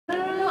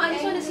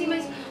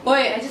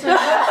Wait, I just went.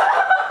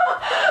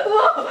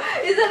 Whoa,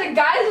 is that a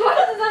guy's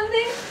voice or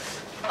something?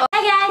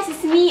 Hi guys,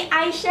 it's me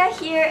Aisha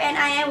here and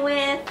I am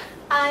with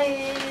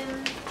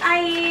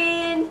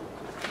Ayin.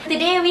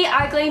 Today we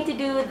are going to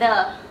do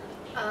the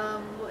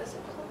What is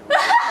it called?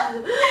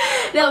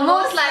 the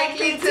Most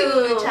likely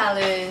to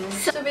challenge.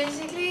 So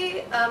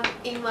basically,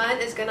 Iman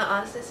is gonna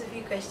ask us a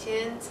few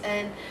questions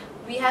and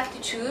we have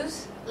to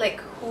choose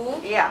like who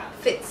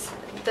fits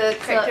the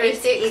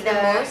characteristics the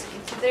most.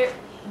 It's either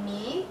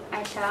me,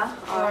 Aisha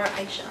or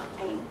Aisha.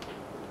 Ayin.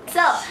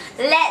 So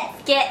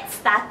let's get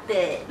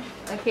started.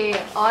 Okay,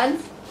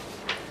 ons.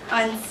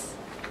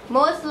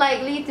 Most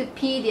likely to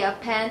pee their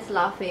pants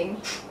laughing.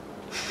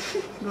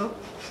 Go.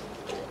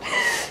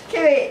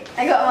 Okay, wait,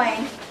 I got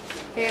mine.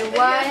 Okay, 1.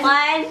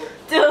 1,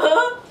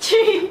 2,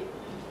 3.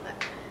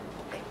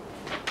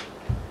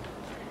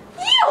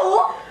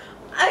 You!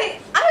 I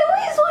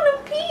always want to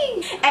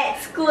pee. At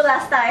school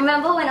last time.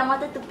 Remember when I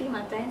wanted to pee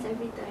my pants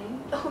every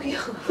time? Oh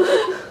yeah.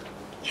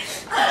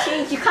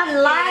 Change, you can't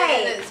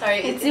lie. No, sorry,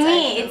 it's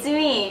me. It's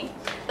me.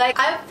 Like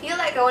I feel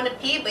like I want to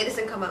pee, but it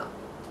doesn't come out.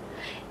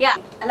 Yeah,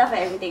 I laugh at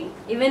everything,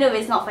 even if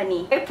it's not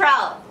funny. Very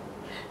proud.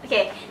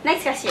 Okay,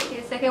 next question.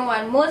 Okay, second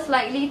one. Most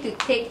likely to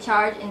take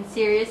charge in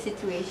serious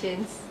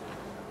situations.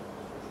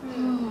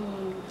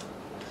 Hmm.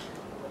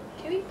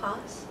 Can we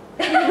pause?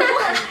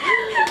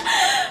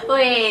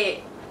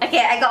 Wait.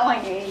 Okay, I got one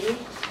already.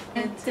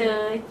 1,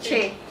 2,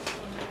 3.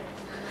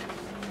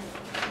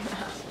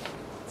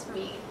 It's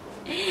me.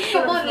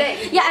 You're more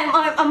lag. Yeah,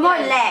 I'm more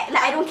lag.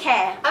 Like I don't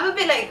care. I'm a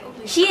bit like. Oh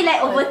my She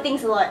like God.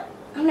 overthinks a lot.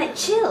 I'm like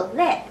chill,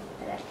 lag.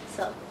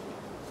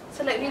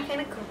 So like we kind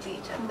of complete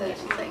each other.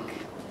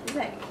 She's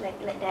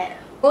Like that.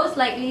 Most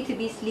likely to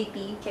be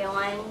sleepy. Okay,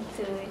 1,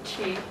 2,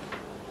 3.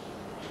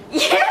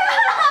 Yeah.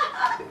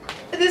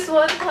 This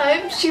one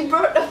time she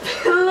brought a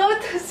pillow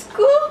to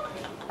school.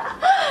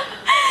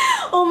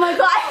 Oh my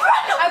god,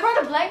 I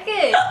brought a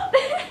blanket.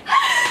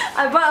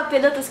 I brought a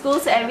pillow to school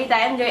so every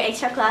time during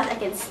extra class I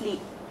can sleep.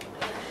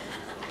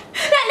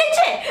 Like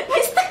legit,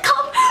 Mr.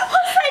 Kom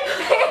was like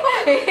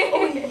there.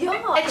 Oh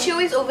yeah. And she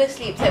always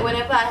oversleeps. Like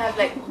whenever I have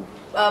like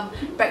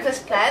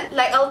breakfast planned,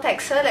 like I'll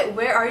text her like,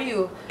 where are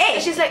you? Hey,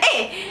 and she's like,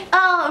 hey,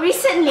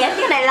 recently I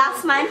think like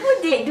last month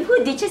who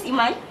ditches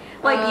Iman?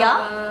 What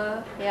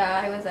Yeah,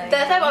 I was like.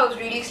 that time I was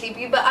really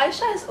sleepy, but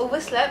Aisha has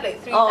overslept like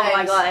 3 Oh times.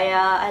 my god,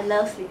 yeah, I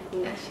love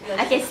sleeping. Yeah, she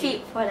loves I can sleeping.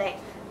 sleep for like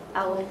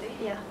hours.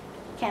 Yeah,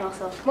 can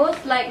also.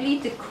 Most likely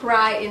to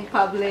cry in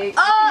public.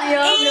 Oh, We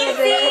all know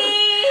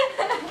easy!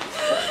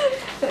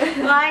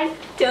 1,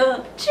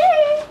 2, 3.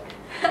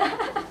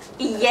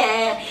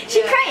 Yeah,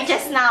 she cried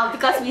just now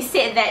because we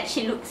said that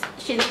she looks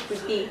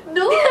pretty.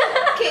 No,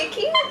 okay,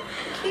 can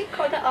you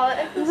call that out?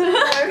 I feel so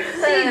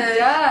embarrassed. She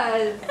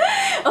does.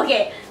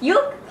 Okay, are you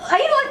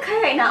gonna cry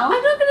right now?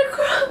 I'm not gonna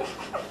cry.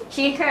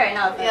 She can cry right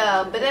now.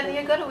 Yeah, but then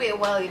you're gonna wait a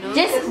while, you know.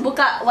 Just book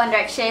up One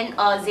Direction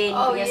or Zayn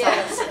Oh punya yes.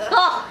 songs.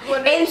 Oh,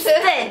 One Direction.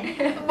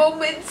 instant.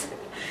 Moments.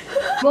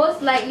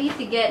 Most likely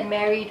to get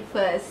married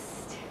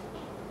first.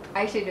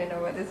 I actually don't know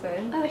about this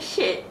one. Oh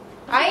shit.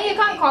 You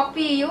can't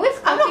copy. You always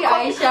I'm copy not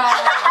copy- Aisha.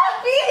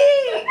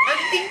 I'm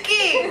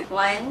thinking.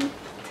 1,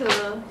 2,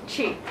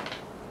 3. Me?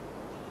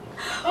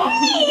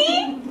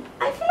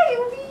 I feel like it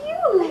would be you.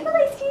 I feel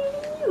like it's gonna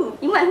be you.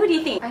 Iman, who do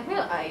you think? I feel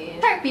I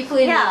attract people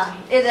in Yeah.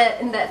 in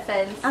that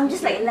sense. I'm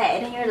just like lad,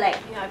 and then you're like.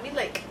 Yeah, I mean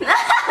like, when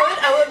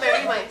I will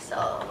marry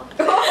myself.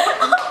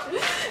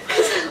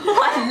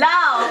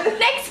 Wow.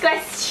 Next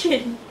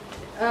question.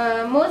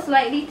 Most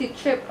likely to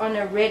trip on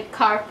a red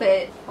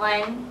carpet.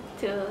 1,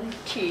 2,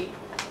 3.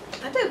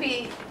 I thought it'd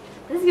be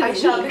This is gonna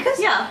Aisha be me.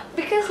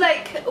 because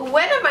like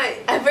when am I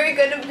ever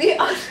gonna be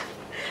on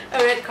a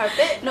red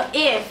carpet? No,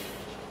 if.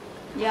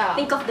 Yeah.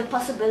 Think of the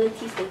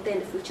possibilities later in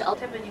the future.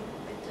 Time when you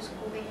went to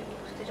school, then you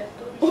used to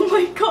jatuh. Oh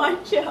my god,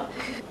 yeah.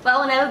 But I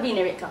will never be in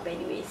a red carpet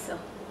anyway, so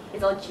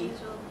it's all G.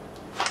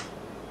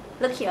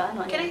 Look here,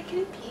 not Can here. I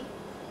pee?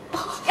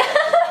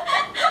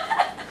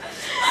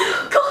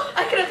 Go.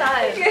 I could have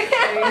died.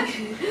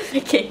 Sorry.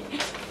 Okay.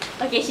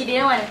 Okay, she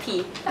didn't want to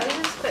pee. I was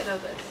just quite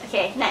nervous.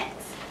 Okay, next.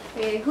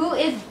 Okay, who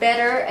is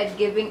better at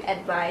giving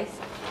advice?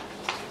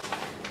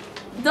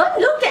 Don't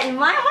look at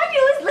mine. Why do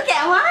you always look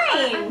at I'm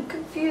mine?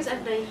 confused.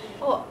 I'm like,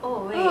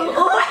 oh wait.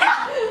 Oh.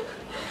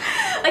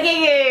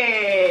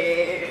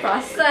 Okay.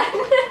 Process.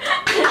 Actually,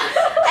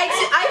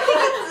 I think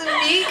it's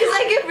me because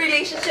I give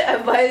relationship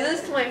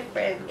advices to my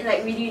friend.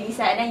 Like really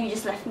sad, and then you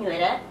just left me like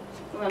that.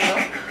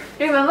 Remember?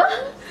 Remember?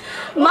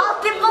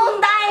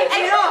 Multiple times, you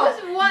Actually, know. it was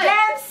once.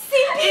 Damn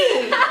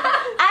silly.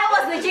 I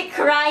was legit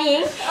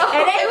crying,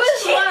 and then it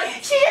was once.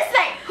 she just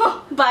like,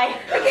 oh, bye.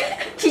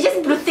 She just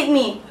blue ticked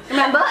me.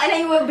 Remember? And then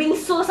you were being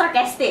so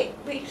sarcastic.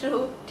 Wait,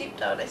 no, deep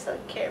down I still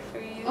care for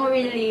you. Oh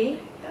really?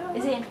 Yeah.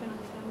 Is it in front of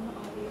them? Oh,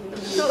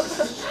 really? So,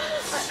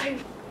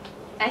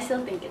 I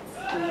still think it's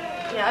me.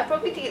 yeah, I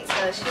probably think it's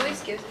her. She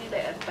always gives me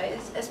like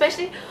advice,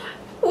 especially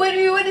when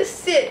we want to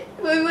sit,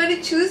 when we want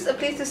to choose a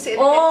place to sit. in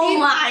the Oh canteen.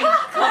 my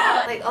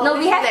god. Like, No,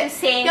 we have like, to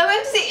say. Yeah, we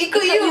have to say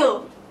ikut Ikut you.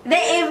 you.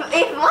 Then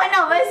if one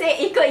of us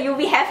say ikut you,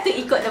 we have to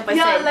ikut the person.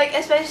 Yeah, like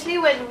especially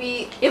when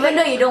we even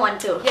though you don't want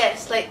to.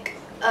 Yes, like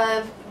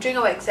during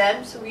our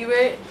exams, we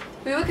were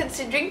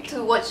considering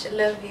to watch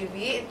Love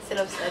Vivi instead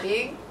of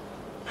studying.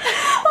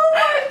 Oh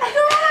my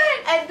god!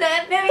 And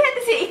then we had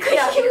to say ikut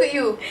yeah, you. ikut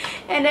you.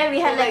 And then we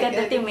had like a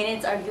 30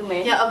 minutes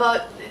argument. Yeah,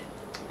 about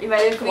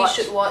whether we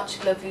should watch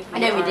Love Vivi.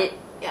 And then we did.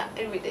 Yeah,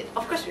 and we did.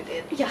 Of course we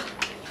did. Yeah.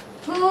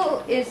 Who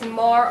is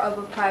more of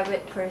a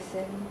private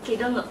person? Okay,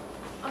 don't look.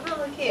 I'm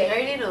not okay. I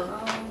already know.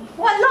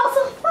 What? Not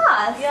so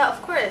fast. Yeah, of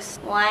course.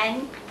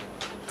 1,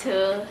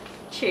 2,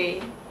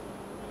 3.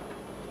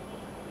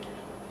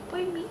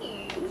 Why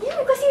me? Yeah,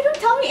 because you don't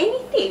tell me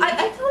anything.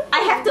 I told you. I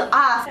have to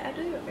ask. I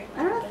know you're very.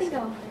 I don't think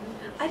I'm.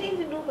 I didn't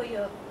even know what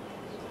you're.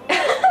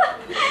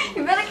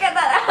 You better cut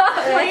that out.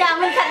 Oh yeah,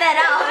 I'm gonna cut that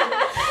out.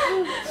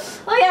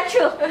 Oh yeah,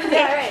 true. Okay.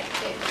 Yeah, right.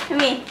 Okay.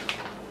 Me.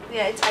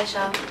 Yeah, it's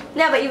Aisha.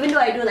 Yeah, but even though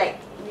I do like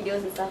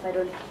videos and stuff, I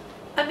don't.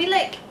 I mean,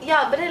 like,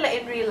 yeah, but then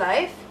like in real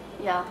life,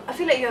 Yeah. I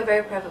feel like you're a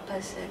very private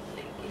person.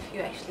 Like, if you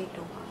actually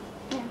know her.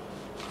 Yeah.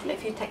 Like,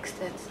 if you text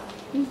her and stuff.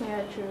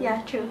 Yeah, true. Yeah,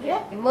 true.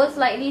 Yeah. Most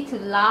likely to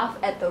laugh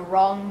at the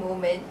wrong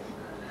moment.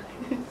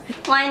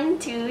 1,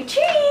 2,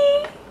 3.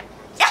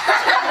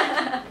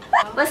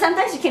 But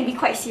sometimes you can be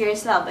quite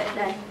serious lah, but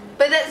then.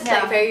 But that's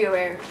Yeah. like very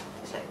rare.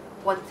 It's like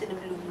once in a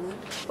blue moon.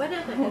 When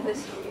am I ever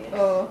serious?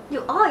 Oh.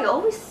 You're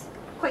always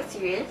quite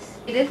serious.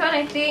 This one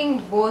I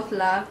think both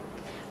laugh.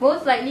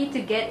 Most likely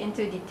to get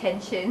into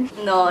detention.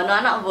 No,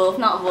 not both,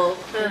 not both.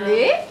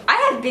 Really? I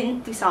have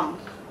been to some.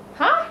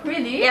 Huh?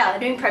 Really? Yeah,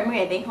 during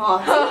primary I think. Oh,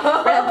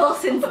 rebel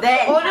since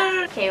then. Oh,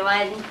 no. Okay,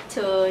 1,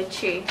 2,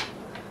 3.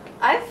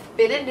 I've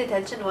been in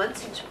detention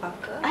once in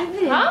Chapaka. I've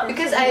been Huh?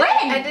 Because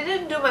when? I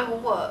didn't do my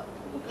homework.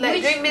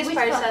 Like during Miss which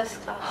Parisa's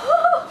class.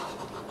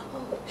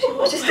 She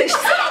watches this.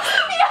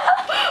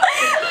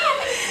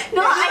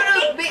 No, I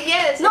think. But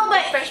yes. No,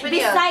 but freshman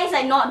year. besides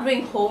like not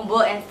doing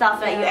homework and stuff,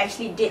 like you Yeah.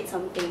 actually did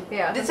something.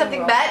 Yeah. Did something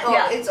wrong. bad? Or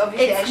it's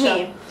obviously it's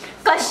Aisha. me.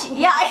 Cause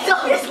it's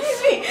obviously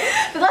me.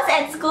 Because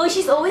at school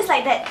she's always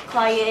like that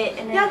quiet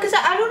and then. Yeah, because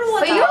I don't know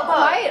what But to you're talk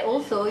about. quiet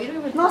also. You don't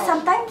even No, talk.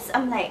 sometimes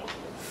I'm like,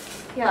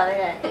 yeah, like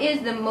that. Who is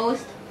the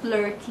most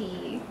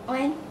flirty?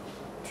 1,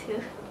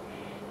 2,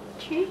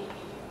 3.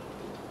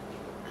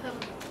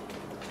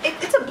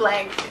 It's a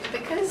blank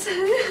because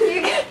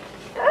you get.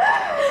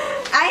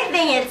 I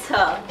think it's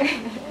her.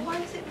 Why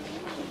is it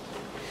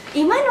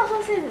me? Iman also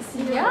says it's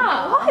you.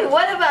 Yeah. Why?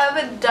 What have I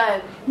ever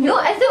done? No,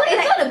 I feel like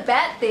it's not a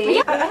bad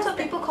thing. I thought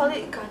people call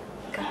it gata.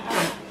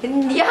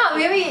 Yeah,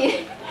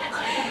 maybe.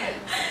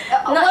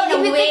 Not in if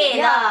a you way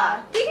think, lah.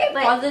 Think it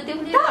But-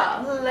 positively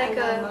lah. Like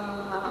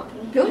a.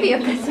 Don't be a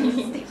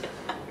pessimist.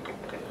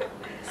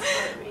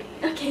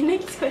 Okay,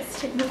 next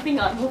question. Moving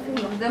on.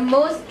 The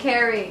most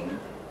caring.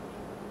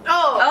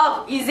 Oh,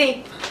 Oh,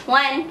 easy.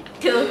 1,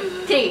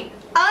 2, 3.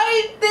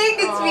 I think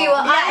it's me.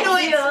 Well, I Yeah, know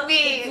it's it's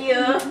me.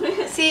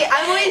 you. See,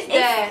 I'm always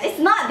there. It's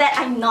not that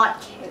I'm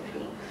not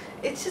caring.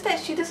 It's just that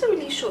she doesn't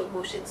really show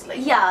emotions. Like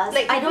Yeah,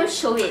 like I don't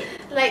show it.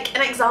 Like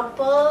an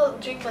example,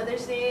 during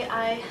Mother's Day,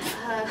 I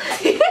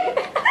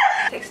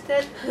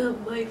texted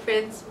my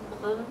friend's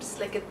moms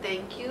like a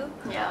thank you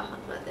Yeah. on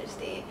Mother's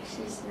Day.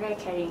 She's very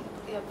caring.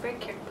 Yeah, very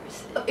caring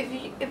person.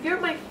 If you're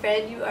my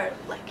friend, you are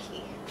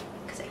lucky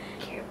because I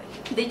care about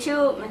you. Did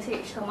you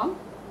message her mom?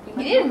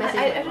 You didn't message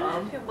I my don't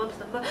mom. have your mom's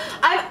number.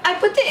 I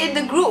put it in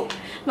the group,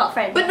 Not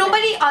friend. but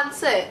nobody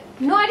answered.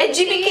 No, I And didn't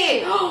see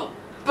GPK. it.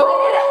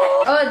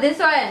 Oh, this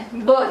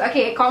one. Both.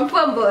 Okay,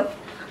 confirm both.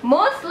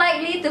 Most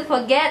likely to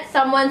forget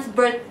someone's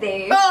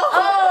birthday.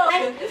 Oh,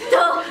 1,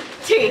 2,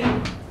 3.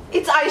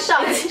 it's Aisha.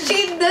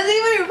 She doesn't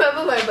even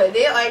remember my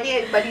birthday or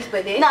anybody's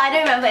birthday. No, I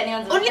don't remember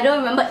anyone's birthday. Only- I don't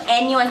remember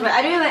anyone's birthday.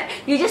 I don't remember.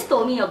 You just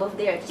told me your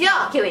birthday. Right?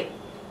 Yeah. Okay, wait.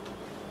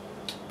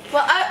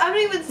 Well, I'm not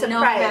even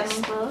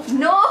surprised. November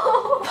No.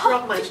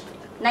 Wrong month.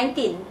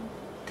 19.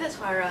 That's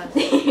Farah.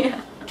 Yeah.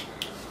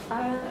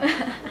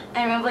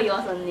 I remember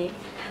yours only.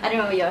 I don't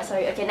remember yours.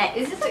 Sorry. Okay, next.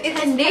 Is this like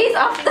 10 days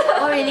after?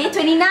 Oh really?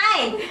 29.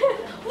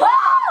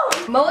 Wow.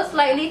 Most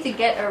likely to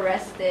get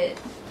arrested.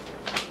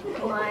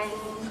 1,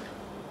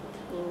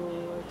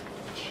 2,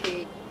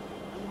 3.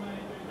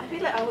 I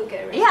feel like I would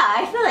get arrested. Yeah,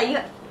 I feel like you.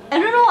 I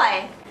don't know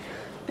why.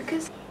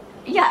 Because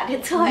Yeah,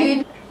 that's why.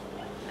 You-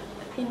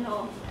 I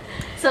know.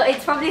 So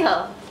it's probably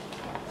her.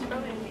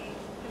 probably me.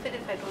 Even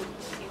if I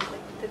don't seem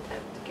like the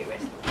type to get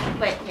arrested.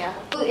 But yeah.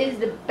 Who is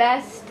the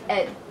best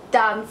at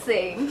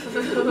dancing?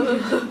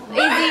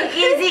 Easy,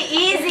 easy,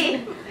 easy.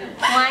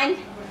 1,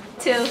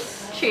 2,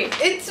 3.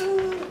 It's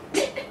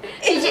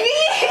Did me.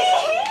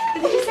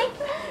 you say?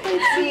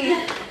 It's me.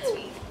 It's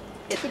me.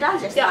 She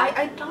danced just Yeah,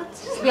 now. I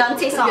dance.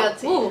 Beyonce song.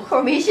 Beyonce. Ooh.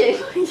 Formation.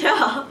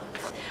 Yeah.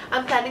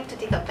 I'm planning to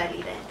take up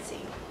belly dancing.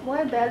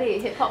 Why ballet?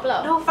 Hip hop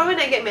lah. No, for when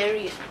I get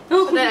married.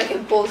 So then I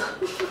can pole.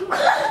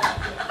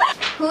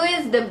 Who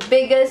is the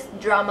biggest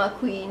drama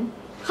queen?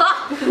 Ha!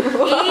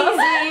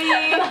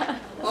 Easy.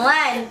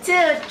 1,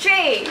 2,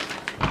 3.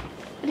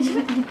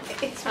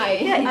 It's Hi.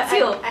 me. Yeah, it's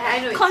you. I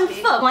know it's me.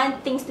 Confirm.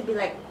 Want things to be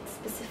like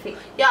specific. specific.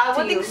 Yeah, I to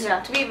want you.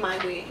 things to be my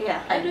way.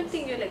 Yeah. I don't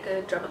think you're like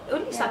a drama.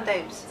 Only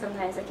sometimes.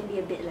 Sometimes I can be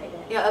a bit like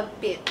that. Yeah, a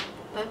bit.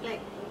 I'm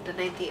like the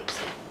 98%.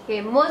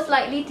 Okay, most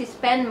likely to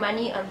spend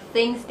money on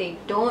things they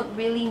don't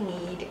really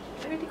need.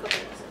 I really got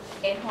this.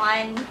 Okay,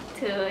 1,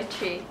 2,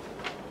 3.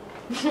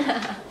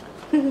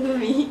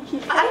 Me.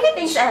 I can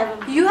Things I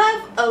have. You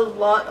have a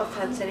lot of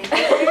hand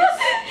sanitizers.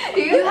 Do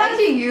you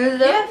actually use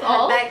them You have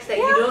all? handbags that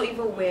you don't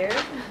even wear.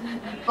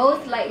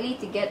 Most likely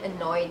to get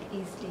annoyed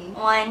easily.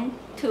 1,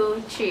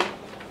 2, 3.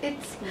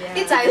 It's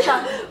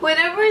Aisha.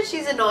 Whenever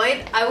she's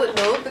annoyed, I would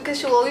know because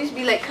she'll always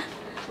be like,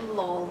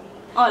 lol.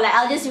 Oh, like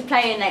I'll just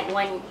reply in like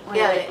one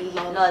Yeah, word.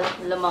 like, lol,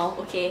 lemau,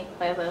 okay,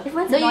 whatever.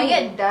 Everyone's No, you annoying.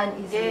 get done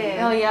easily.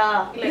 Yeah. Oh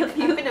yeah. Like,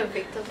 I've been a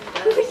victim of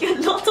that.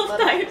 A lot of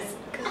times.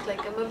 Because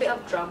like I'm a bit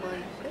of drama.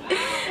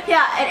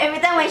 Yeah, and every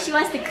time when she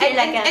wants to create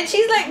like a And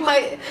she's like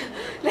my,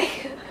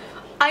 like,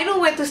 I know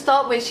when to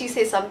stop when she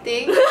says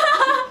something.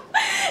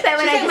 like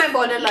when She's I like my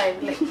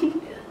borderline. Like,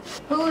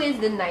 Who is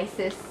the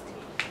nicest?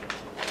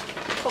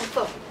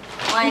 confirm.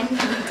 1,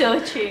 2,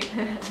 3.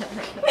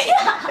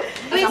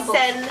 We Example.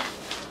 send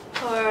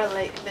her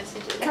like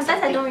messages. Like, Sometimes I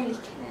something. don't really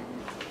care.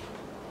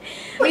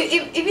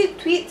 If you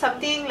tweet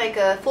something like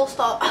a full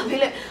stop, I'll be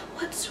like,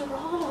 what's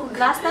wrong?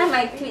 Last time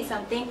I tweet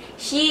something,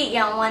 she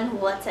yang one who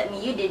WhatsApp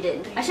me. You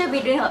didn't. I should be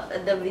doing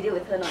the video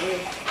with her, not you.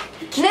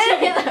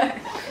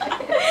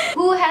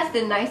 Who has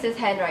the nicest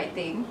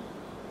handwriting?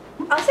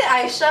 I'll say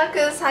Aisha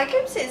because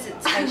Hakim says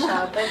it's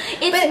Aisha, but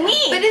It's me.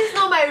 But it's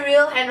not my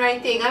real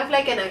handwriting. I have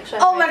like an extra.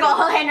 Oh my god,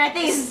 her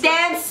handwriting is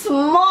damn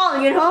small,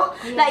 you know?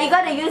 Like you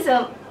gotta use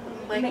a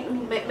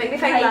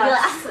Magnifying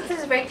glass. This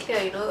is very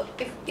clear, you know.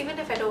 Even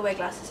if I don't wear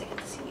glasses, I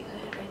can see her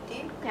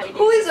handwriting.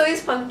 Who is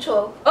always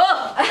punctual?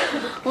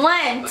 Oh!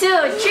 1, 2,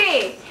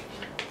 3.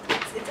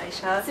 It's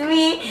Aisha. It's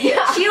me.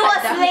 She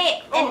was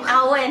late an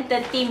hour and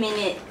 30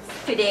 minutes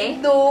today.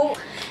 No.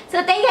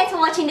 So thank you guys for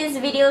watching this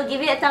video.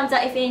 Give it a thumbs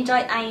up if you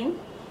enjoyed Ayn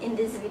in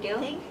this video.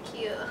 Thank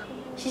you.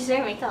 She's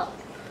wearing makeup.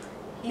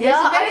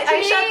 Yeah, very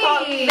Aisha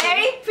taught pretty. me.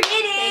 Very pretty.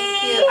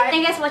 Thank you. Thank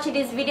you guys for watching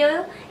this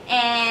video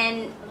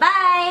and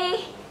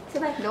bye. Say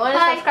bye. Don't want to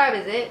Bye. subscribe,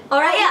 is it?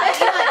 Alright, yeah.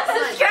 Come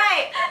on.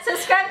 Subscribe.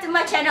 Subscribe to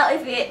my channel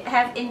if you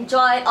have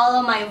enjoyed all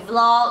of my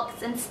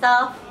vlogs and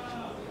stuff.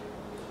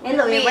 And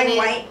look, we're wearing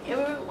white. Yeah,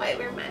 we're white.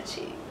 We're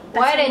matching.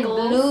 White and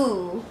goals.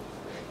 blue.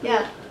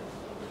 Yeah.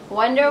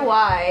 Wonder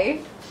why.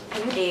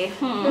 Every day.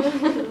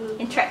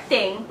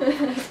 Interacting.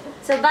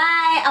 So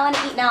bye. I want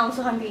to eat now. I'm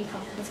so hungry.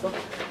 Come, let's go.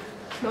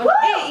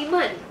 Hey,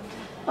 Iman.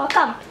 Oh,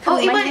 come.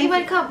 Oh, my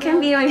Iman, come. Can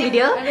be on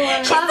video. I don't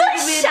want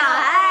She's to. so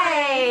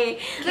shy.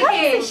 Why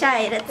is so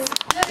shy?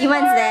 That's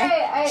Iman's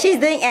there. She's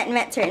doing at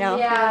maths right now.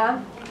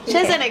 Yeah. She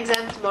has an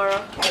exam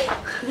tomorrow.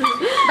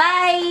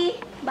 Bye.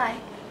 Bye.